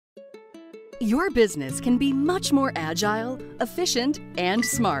Your business can be much more agile, efficient, and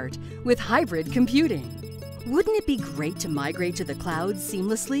smart with hybrid computing. Wouldn't it be great to migrate to the cloud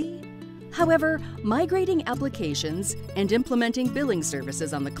seamlessly? However, migrating applications and implementing billing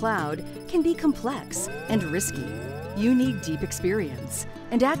services on the cloud can be complex and risky. You need deep experience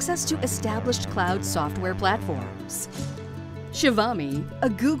and access to established cloud software platforms. Shivaami, a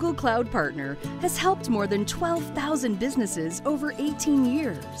Google Cloud partner, has helped more than 12,000 businesses over 18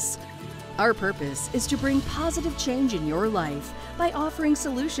 years. Our purpose is to bring positive change in your life by offering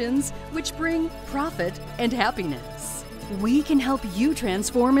solutions which bring profit and happiness. We can help you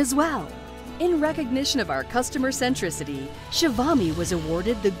transform as well. In recognition of our customer centricity, Shivaami was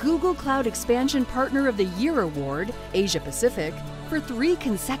awarded the Google Cloud Expansion Partner of the Year Award, Asia Pacific, for 3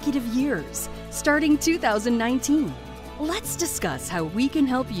 consecutive years, starting 2019. Let's discuss how we can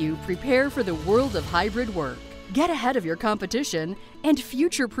help you prepare for the world of hybrid work, get ahead of your competition, and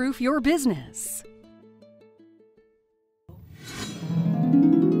future-proof your business.